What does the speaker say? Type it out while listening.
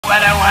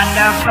What a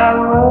wonderful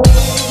world.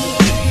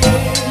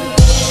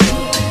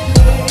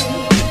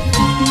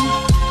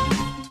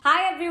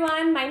 Hi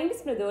everyone, my name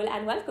is Mridul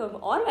and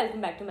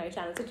welcome back to my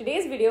channel. So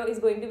today's video is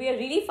going to be a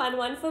really fun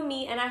one for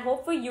me and I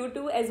hope for you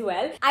too as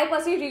well. I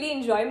personally really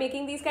enjoy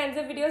making these kinds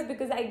of videos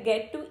because I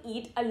get to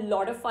eat a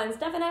lot of fun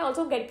stuff and I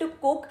also get to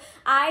cook.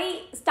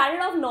 I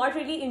started off not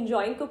really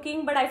enjoying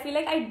cooking, but I feel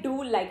like I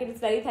do like it.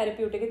 It's very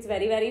therapeutic, it's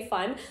very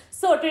fun.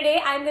 So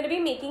today I'm going to be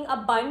making a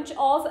bunch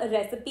of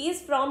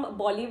recipes from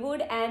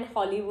Bollywood and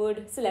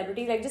Hollywood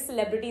celebrities, like just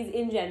celebrities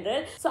in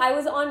general. So I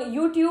was on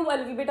YouTube, a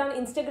little bit on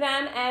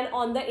Instagram and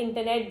on the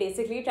internet,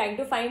 basically trying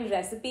to find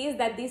recipes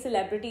that these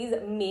celebrities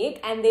make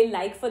and they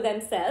like for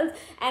themselves,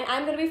 and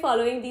I'm going to be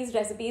following these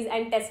recipes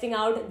and testing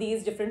out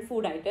these different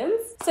food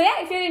items. So yeah,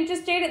 if you're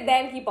interested,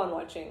 then keep on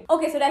watching.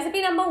 Okay, so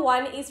recipe number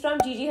 1 is from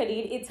Gigi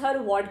Hadid. It's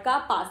her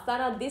vodka pasta.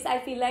 Now this I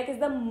feel like is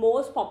the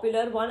most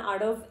popular one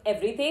out of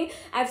everything.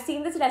 I've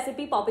seen this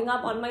recipe popping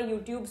up on my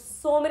YouTube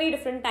so many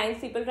different times,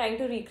 people trying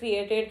to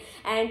recreate it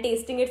and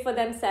tasting it for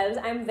themselves.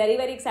 I'm very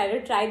excited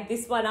to try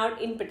this one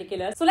out in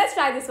particular. So let's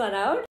try this one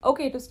out.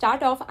 Okay, to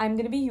start off, I'm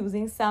going to be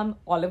using some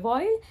olive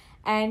oil,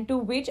 and to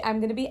which I'm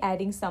going to be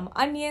adding some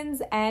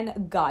onions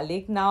and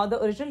garlic. Now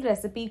the original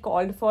recipe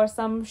called for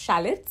some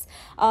shallots.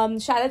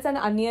 Shallots and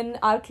onion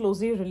are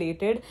closely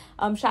related.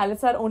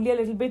 Shallots are only a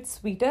little bit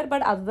sweeter,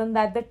 but other than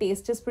that the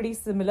taste is pretty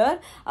similar.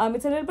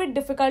 It's a little bit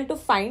difficult to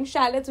find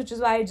shallots, which is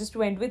why I just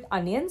went with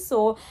onions.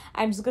 So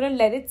I'm just going to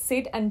let it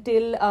sit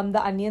until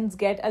the onions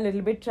get a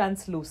little bit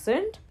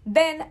translucent.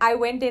 Then I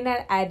went in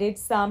and added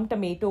some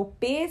tomato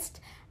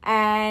paste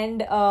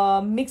and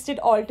mixed it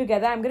all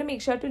together. I'm going to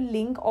make sure to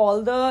link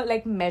all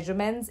the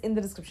measurements in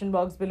the description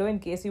box below in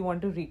case you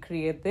want to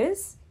recreate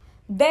this.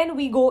 Then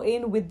we go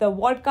in with the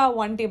vodka,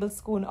 1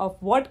 tablespoon of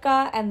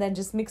vodka, and then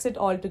just mix it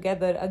all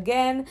together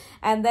again.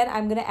 And then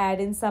I'm going to add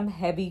in some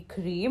heavy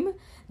cream.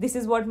 This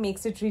is what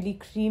makes it really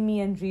creamy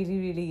and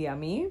really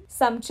yummy.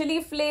 Some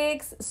chili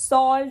flakes,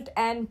 salt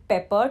and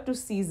pepper to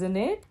season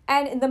it.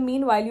 And in the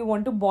meanwhile, you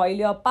want to boil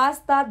your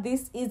pasta.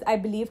 This is, I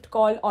believe,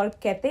 called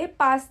orchette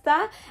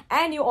pasta.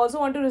 And you also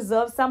want to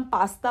reserve some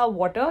pasta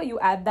water. You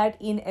add that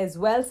in as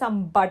well.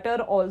 Some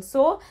butter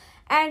also.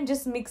 And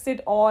just mix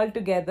it all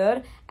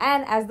together.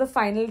 And as the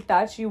final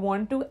touch, you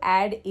want to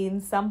add in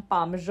some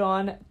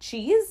Parmesan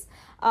cheese.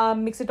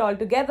 Mix it all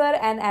together,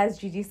 and as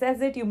Gigi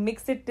says it, you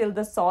mix it till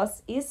the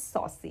sauce is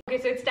saucy.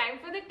 Okay, so it's time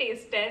for the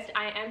taste test.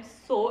 I am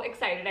so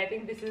excited. I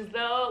think this is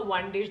the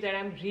one dish that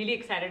I'm really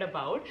excited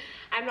about.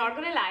 I'm not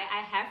gonna lie,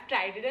 I have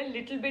tried it a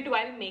little bit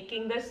while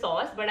making the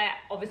sauce, but I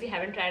obviously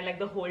haven't tried like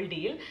the whole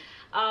deal.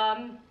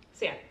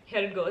 So yeah,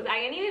 here it goes. I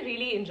anyway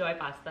really enjoy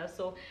pasta,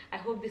 so I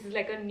hope this is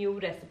like a new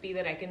recipe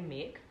that I can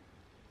make.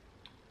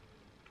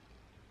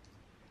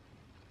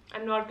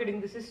 I'm not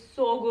kidding, this is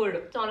so good.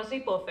 It's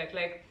honestly perfect.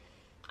 Like,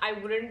 I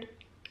wouldn't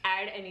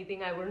add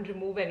anything, I wouldn't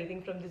remove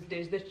anything from this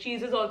dish. The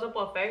cheese is also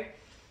perfect.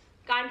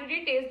 Can't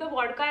really taste the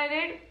vodka in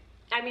it.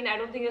 I mean, I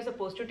don't think you're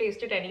supposed to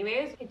taste it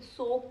anyways. It's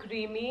so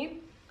creamy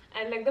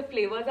and like the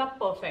flavors are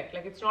perfect.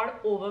 Like, it's not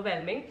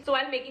overwhelming. So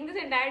while making this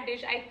entire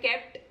dish, I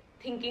kept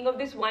thinking of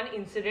this one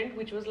incident,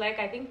 which was like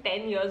I think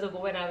 10 years ago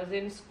when I was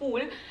in school.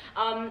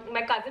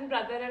 My cousin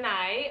brother and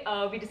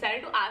I, we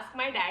decided to ask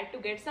my dad to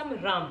get some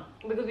rum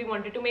because we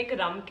wanted to make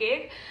rum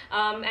cake,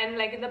 and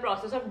like in the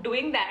process of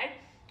doing that,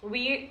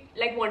 we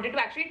like wanted to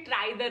actually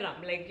try the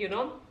rum, like, you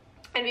know,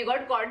 and we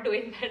got caught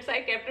doing that. So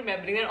I kept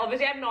remembering that.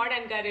 Obviously I'm not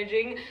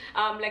encouraging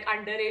like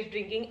underage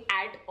drinking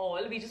at all.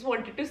 We just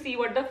wanted to see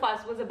what the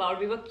fuss was about.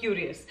 We were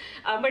curious,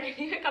 but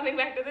anyway, coming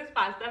back to this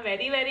pasta,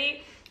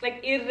 very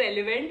like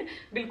irrelevant,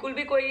 बिल्कुल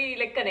भी कोई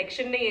like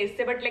connection नहीं है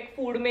इससे, but like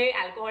food में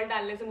alcohol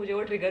डालने से मुझे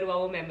वो trigger हुआ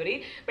वो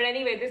memory. But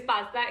anyway, this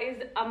pasta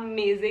is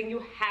amazing. You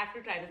have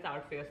to try this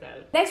out for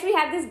yourself. Next we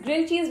have this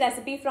grilled cheese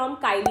recipe from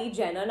Kylie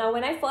Jenner. Now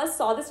when I first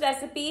saw this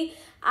recipe,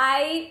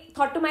 I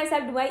thought to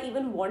myself, do I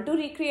even want to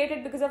recreate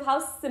it because of how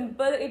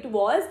simple it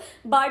was?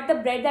 But the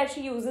bread that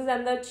she uses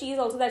and the cheese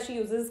also that she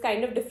uses is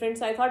kind of different,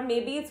 so I thought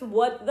maybe it's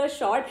worth the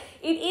shot.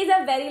 It is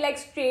a very like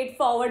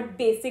straightforward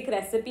basic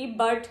recipe,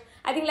 but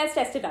I think let's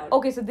test it out.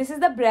 Okay, so this is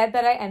the bread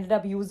that I ended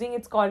up using.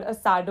 It's called a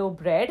sourdough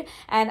bread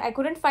and I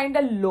couldn't find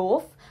a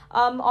loaf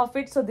of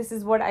it, so this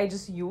is what I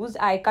just used.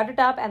 I cut it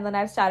up and then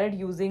I've started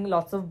using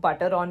lots of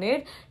butter on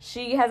it.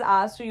 She has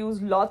asked to use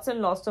lots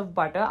and lots of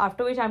butter,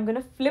 after which I'm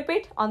gonna flip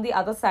it on the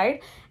other side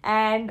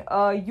and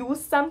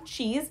use some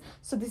cheese.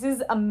 So this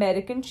is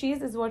American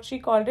cheese is what she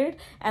called it,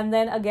 and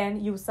then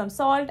again use some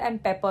salt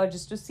and pepper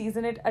just to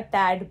season it a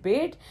tad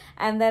bit,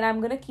 and then I'm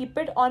gonna keep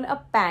it on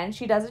a pan.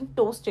 She doesn't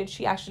toast it,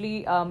 she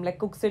actually like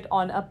cooks it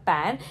on a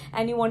pan,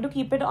 and you want to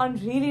keep it on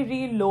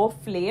really low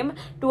flame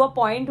to a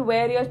point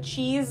where your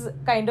cheese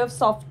kind of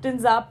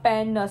softens up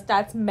and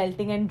starts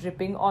melting and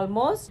dripping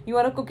almost. You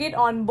want to cook it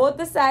on both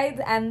the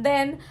sides, and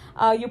then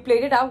you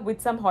plate it up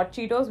with some hot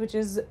Cheetos, which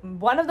is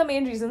one of the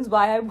main reasons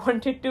why I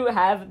wanted to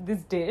have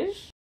this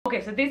dish.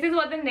 Okay, so this is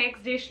what the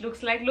next dish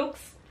looks like.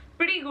 Looks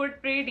pretty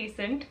good, pretty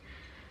decent.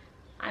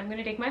 I'm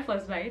gonna take my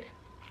first bite.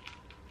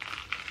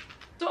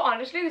 So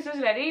honestly, this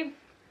is very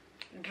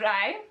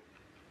dry.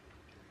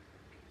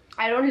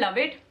 I don't love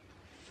it.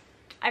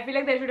 I feel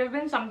like there should have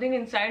been something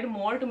inside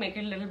more to make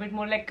it a little bit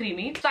more like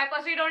creamy. So I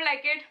personally don't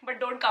like it, but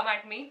don't come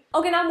at me.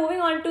 Okay, now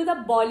moving on to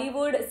the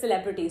Bollywood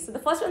celebrities. So the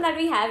first one that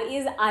we have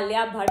is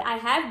Alia Bhat. I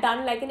have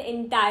done like an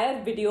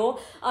entire video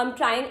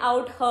trying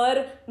out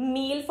her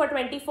meal for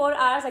 24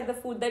 hours, like the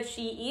food that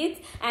she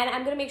eats, and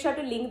I'm gonna make sure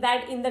to link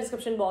that in the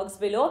description box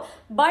below.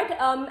 But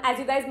as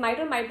you guys might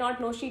or might not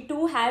know, she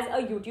too has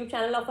a YouTube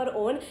channel of her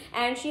own,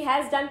 and she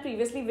has done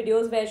previously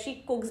videos where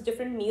she cooks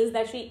different meals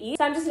that she eats.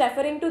 So I'm just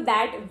referring to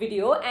that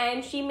video,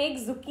 and she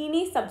makes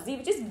zucchini sabzi,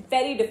 which is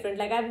very different.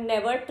 Like I've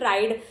never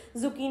tried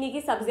zucchini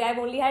ki sabzi. I've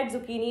only had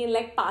zucchini in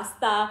like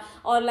pasta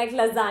or like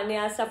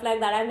lasagna, stuff like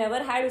that. I've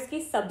never had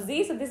uski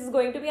sabzi, so this is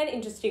going to be an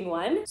interesting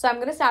one. So I'm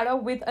gonna start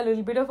off with a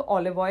little bit of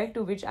olive oil,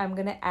 to which I'm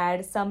gonna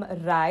add some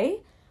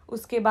rai.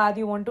 Uske baad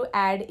you want to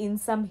add in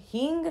some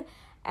hing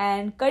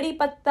and kadi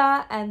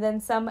patta, and then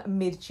some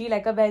mirchi,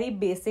 like a very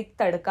basic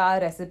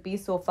tadka recipe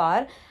so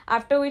far.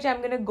 After which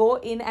I'm gonna go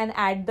in and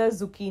add the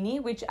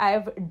zucchini, which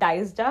I've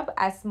diced up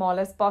as small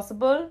as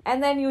possible,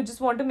 and then you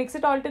just want to mix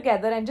it all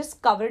together and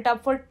just cover it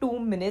up for 2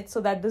 minutes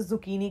so that the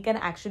zucchini can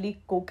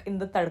actually cook in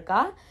the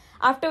tadka.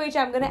 After which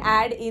I'm gonna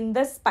add in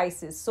the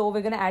spices. So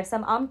we're gonna add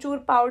some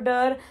amchur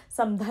powder,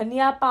 some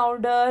dhania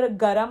powder,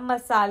 garam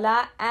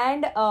masala,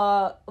 and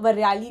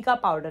varyali ka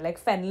powder, like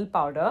fennel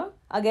powder.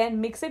 Again,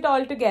 mix it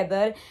all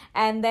together,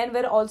 and then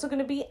we're also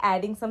gonna be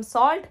adding some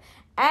salt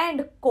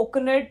and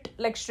coconut,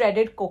 like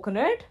shredded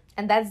coconut,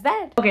 and that's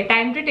that. Okay,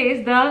 time to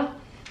taste the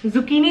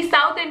zucchini,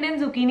 South Indian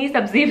zucchini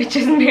sabzi, which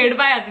is made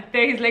by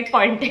Aditya. He's like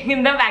pointing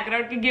in the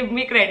background to give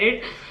me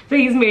credit. So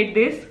he's made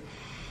this.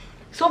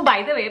 So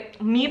by the way,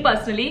 me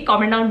personally,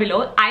 comment down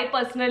below, I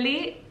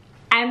personally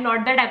am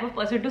not the type of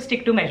person to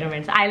stick to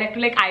measurements. I like to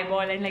like eyeball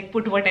and like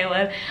put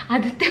whatever.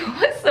 Aditya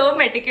was so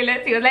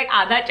meticulous. He was like,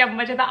 आधा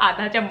चम्मच है तो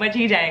आधा चम्मच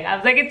ही जाएगा. I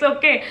was like, it's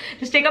okay.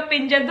 Just take a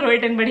pinch and throw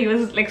it in. But he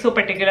was like so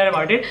particular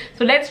about it.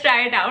 So let's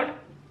try it out.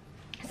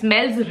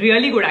 Smells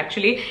really good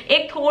actually.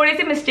 एक थोड़ी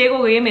सी mistake हो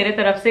गई है मेरे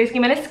तरफ से, इसकी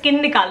मैंने स्किन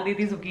निकाल दी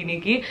थी zucchini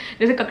की,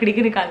 जैसे ककड़ी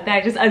की निकालते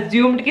हैं. I just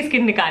assumed कि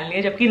स्किन निकालनी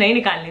है, जबकि नहीं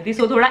निकालनी थी.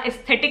 So थोड़ा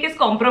aesthetic is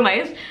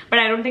compromised, but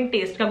I don't think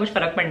taste का कुछ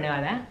फर्क पड़ने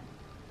वाला है.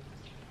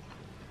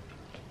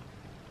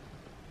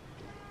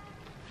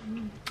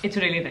 It's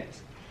really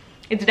nice.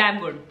 It's damn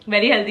good.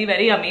 Very healthy,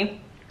 very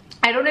yummy.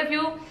 I don't know if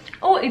you...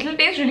 Oh, it will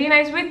taste really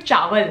nice with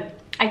chawal.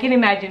 I can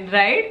imagine,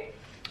 right?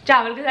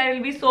 Chawal ke saath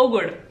will be so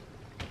good.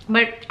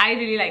 But I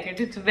really like it.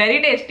 It's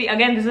very tasty.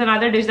 Again, this is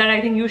another dish that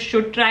I think you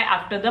should try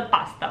after the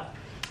pasta.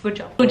 Good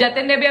job. So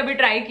Jatin ne bhi abhi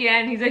try kiya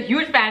and he's a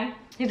huge fan.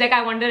 He's like,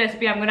 I want the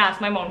recipe. I'm gonna ask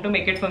my mom to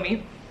make it for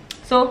me.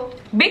 So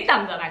big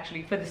thumbs up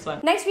actually for this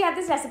one. Next we have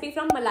this recipe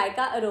from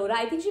Malaika Arora.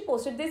 I think she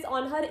posted this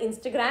on her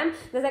Instagram.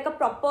 There's like a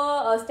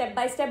proper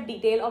step-by-step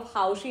detail of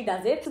how she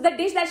does it. So the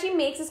dish that she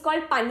makes is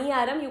called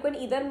paniyaram. You can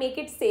either make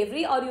it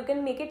savory or you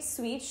can make it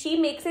sweet. She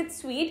makes it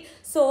sweet,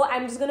 so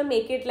I'm just gonna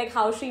make it like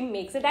how she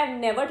makes it. I've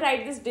never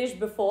tried this dish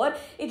before.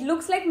 It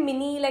looks like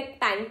mini like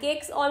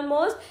pancakes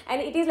almost,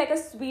 and it is like a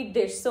sweet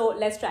dish. So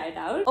let's try it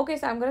out. Okay,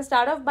 so I'm gonna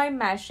start off by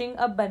mashing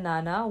a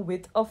banana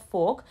with a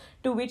fork,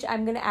 to which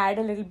I'm gonna add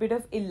a little bit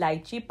of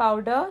elaichi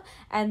powder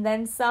and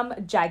then some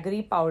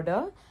jaggery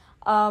powder,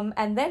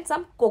 and then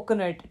some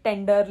coconut,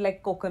 tender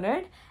like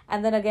coconut,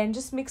 and then again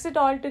just mix it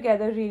all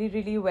together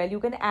really well. You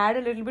can add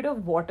a little bit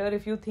of water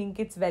if you think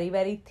it's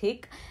very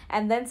thick,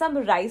 and then some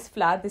rice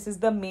flour. This is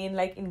the main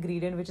like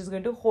ingredient which is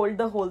going to hold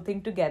the whole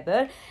thing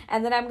together.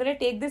 And then I'm going to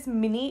take this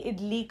mini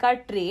idli ka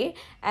tray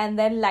and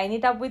then line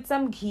it up with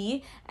some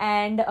ghee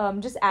and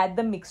just add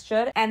the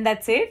mixture, and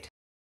that's it.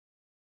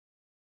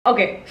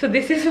 Okay, so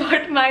this is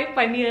what my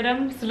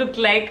paniyarams look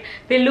like.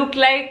 They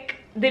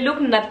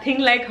look nothing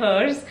like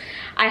hers.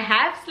 I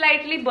have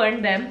slightly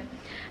burnt them,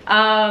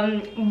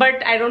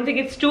 but I don't think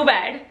it's too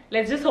bad.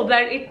 Let's just hope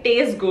that it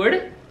tastes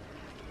good.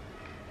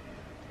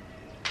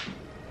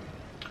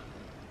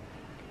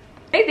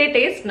 Hey, they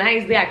taste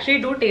nice. They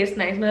actually do taste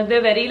nice.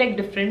 They're very like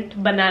different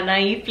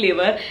banana-y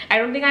flavor. I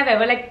don't think I've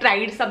ever like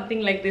tried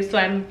something like this, so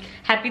I'm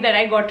happy that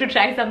I got to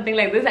try something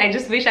like this. I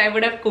just wish I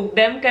would have cooked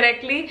them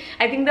correctly.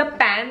 I think the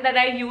pan that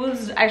I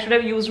used, I should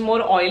have used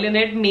more oil in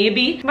it,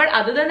 maybe. But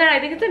other than that,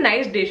 I think it's a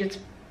nice dish. It's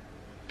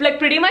like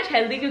pretty much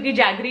healthy because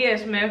jaggery hai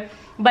isme,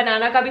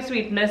 banana ka bhi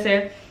sweetness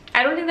hai.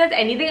 I don't think there's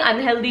anything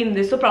unhealthy in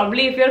this. So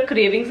probably if you're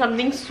craving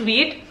something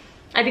sweet,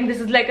 I think this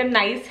is like a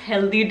nice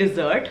healthy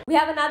dessert. We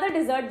have another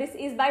dessert. This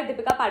is by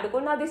Deepika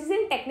Padukone. Now this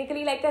isn't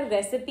technically like a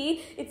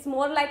recipe. It's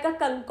more like a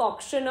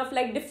concoction of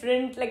like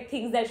different like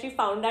things that she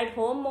found at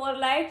home, more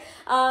like.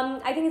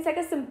 I think it's like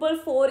a simple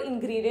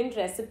 4-ingredient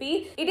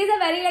recipe. It is a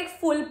very like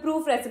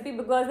foolproof recipe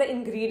because the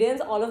ingredients,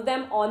 all of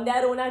them on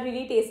their own, are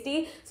really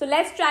tasty. So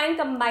let's try and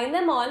combine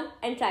them all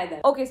and try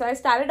them. Okay, so I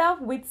started off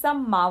with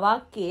some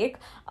mawa cake,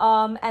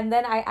 and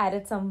then I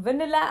added some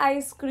vanilla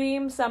ice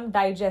cream, some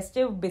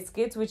digestive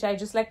biscuits which I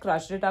just like crushed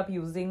it up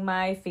using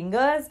my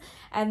fingers,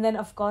 and then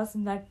of course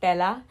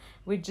Nutella,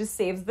 which just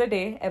saves the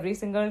day every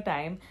single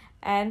time.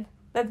 And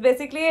that's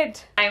basically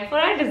it. Time for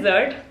our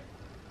dessert.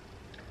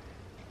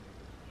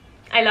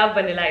 I love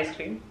vanilla ice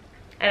cream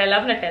and I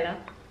love Nutella.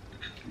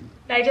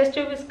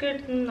 Digestive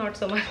biscuit, not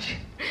so much.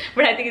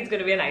 But I think it's going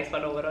to be a nice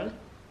one overall.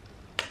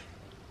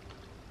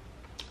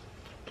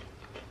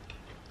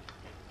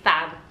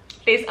 Fab.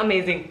 Tastes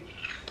amazing.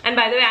 And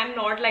by the way, I'm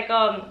not like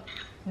a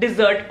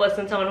dessert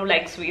person, someone who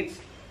likes sweets.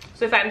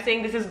 So if I'm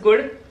saying this is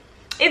good,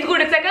 it's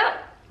good. It's like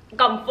a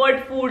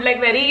comfort food, like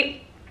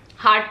very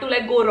hard to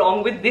like go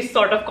wrong with this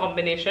sort of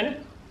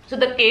combination. So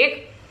the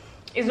cake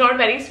is not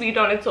very sweet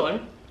on its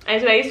own and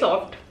it's very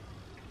soft.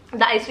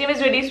 The ice cream is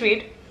really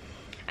sweet.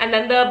 And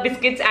then the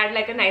biscuits add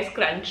like a nice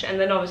crunch, and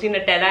then obviously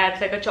Nutella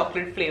adds like a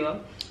chocolate flavor.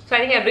 So I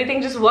think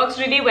everything just works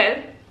really well.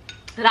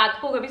 रात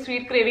को कभी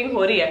sweet craving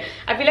हो रही है.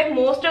 I feel like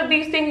most of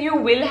these things you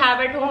will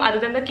have at home other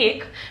than the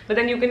cake, but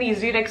then you can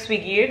easily like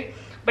Swiggy it.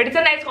 But it's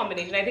a nice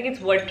combination. I think it's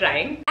worth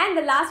trying. And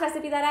the last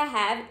recipe that I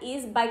have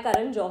is by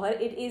Karan Johar.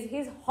 It is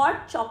his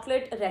hot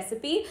chocolate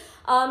recipe.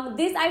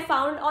 This I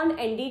found on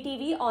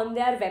NDTV on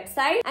their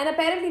website. And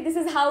apparently this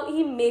is how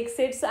he makes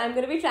it. So I'm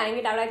going to be trying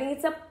it out. I think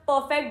it's a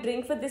perfect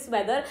drink for this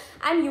weather.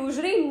 I'm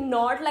usually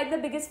not like the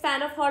biggest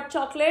fan of hot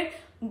chocolate,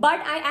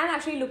 but I am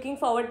actually looking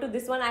forward to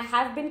this one. I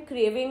have been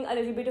craving a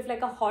little bit of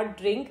like a hot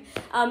drink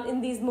in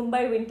these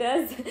Mumbai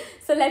winters.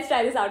 So let's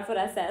try this out for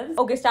ourselves.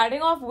 Okay,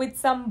 starting off with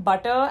some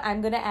butter,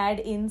 I'm gonna add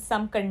in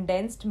some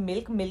condensed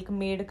milk,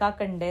 Milkmaid ka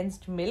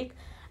condensed milk.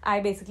 I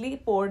basically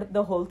poured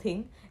the whole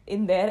thing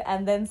in there,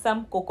 and then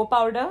some cocoa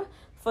powder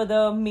for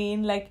the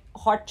main like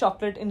hot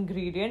chocolate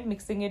ingredient,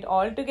 mixing it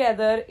all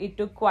together. It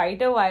took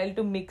quite a while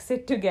to mix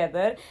it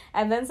together,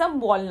 and then some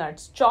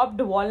walnuts,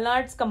 chopped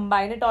walnuts,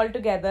 combine it all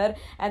together,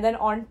 and then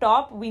on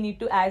top we need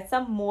to add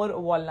some more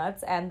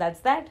walnuts, and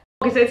that's that.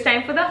 Okay, so it's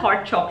time for the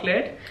hot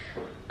chocolate.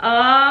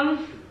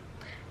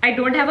 I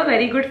don't have a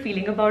very good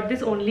feeling about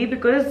this, only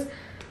because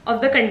of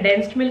the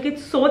condensed milk.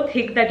 It's so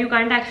thick that you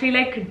can't actually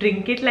like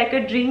drink it like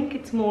a drink.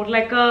 It's more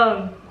like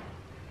a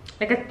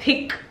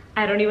thick,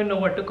 I don't even know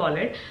what to call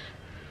it.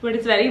 But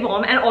it's very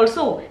warm, and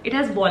also it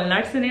has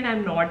walnuts in it.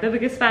 I'm not the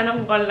biggest fan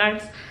of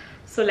walnuts,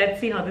 so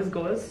let's see how this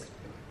goes.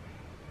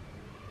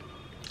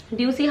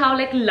 Do you see how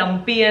like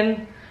lumpy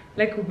and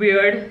like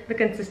weird the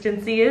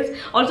consistency is?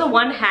 Also,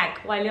 one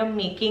hack while you're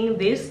making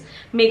this,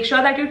 make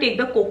sure that you take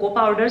the cocoa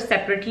powder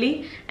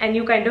separately and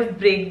you kind of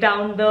break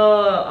down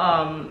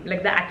the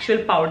like the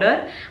actual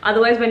powder.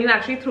 Otherwise, when you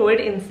actually throw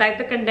it inside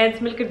the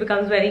condensed milk, it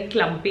becomes very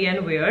clumpy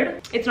and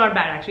weird. It's not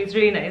bad actually, it's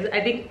really nice.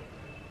 I think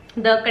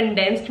the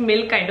condensed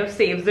milk kind of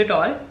saves it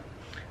all.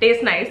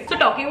 Tastes nice. So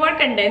talking about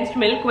condensed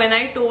milk, when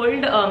I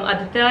told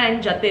Aditya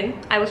and Jatin,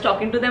 I was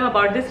talking to them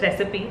about this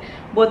recipe.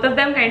 Both of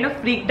them kind of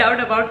freaked out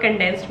about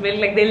condensed milk.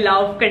 Like they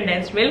love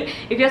condensed milk.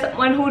 If you're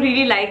someone who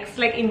really likes,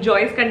 like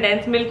enjoys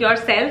condensed milk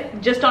yourself,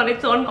 just on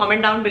its own,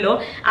 comment down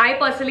below. I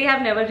personally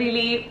have never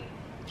really,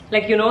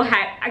 like, you know,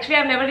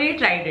 I've never really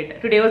tried it.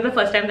 Today was the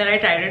first time that I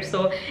tried it.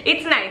 So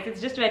it's nice.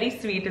 It's just very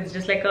sweet. It's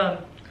just like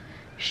a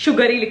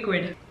sugary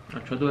liquid.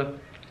 अच्छा तो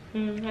है.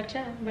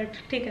 अच्छा, but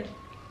ठीक है.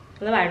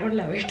 मतलब I don't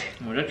love it.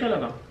 मुझे अच्छा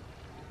लगा.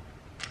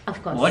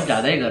 Of course. बहुत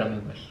ज़्यादा ही गर्म है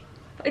बस.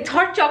 It's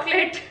hot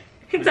chocolate.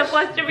 It's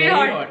supposed to be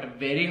hot.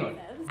 Very hot.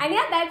 And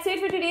yeah, that's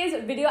it for today's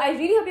video. I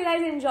really hope you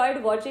guys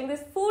enjoyed watching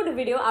this food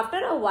video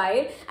after a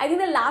while. I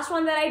think the last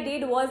one that I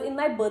did was in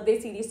my birthday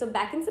series, so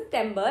back in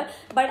September.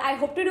 But I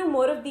hope to do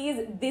more of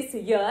these this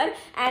year.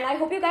 And I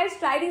hope you guys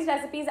try these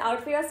recipes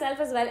out for yourself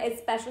as well,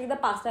 especially the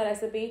pasta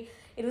recipe.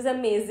 It was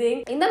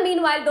amazing. In the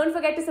meanwhile, don't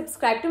forget to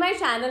subscribe to my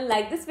channel,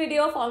 like this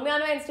video, follow me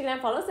on my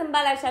Instagram, follow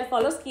Simba Lifestyle,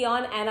 follow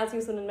Skion, and I'll see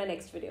you soon in my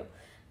next video.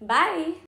 Bye!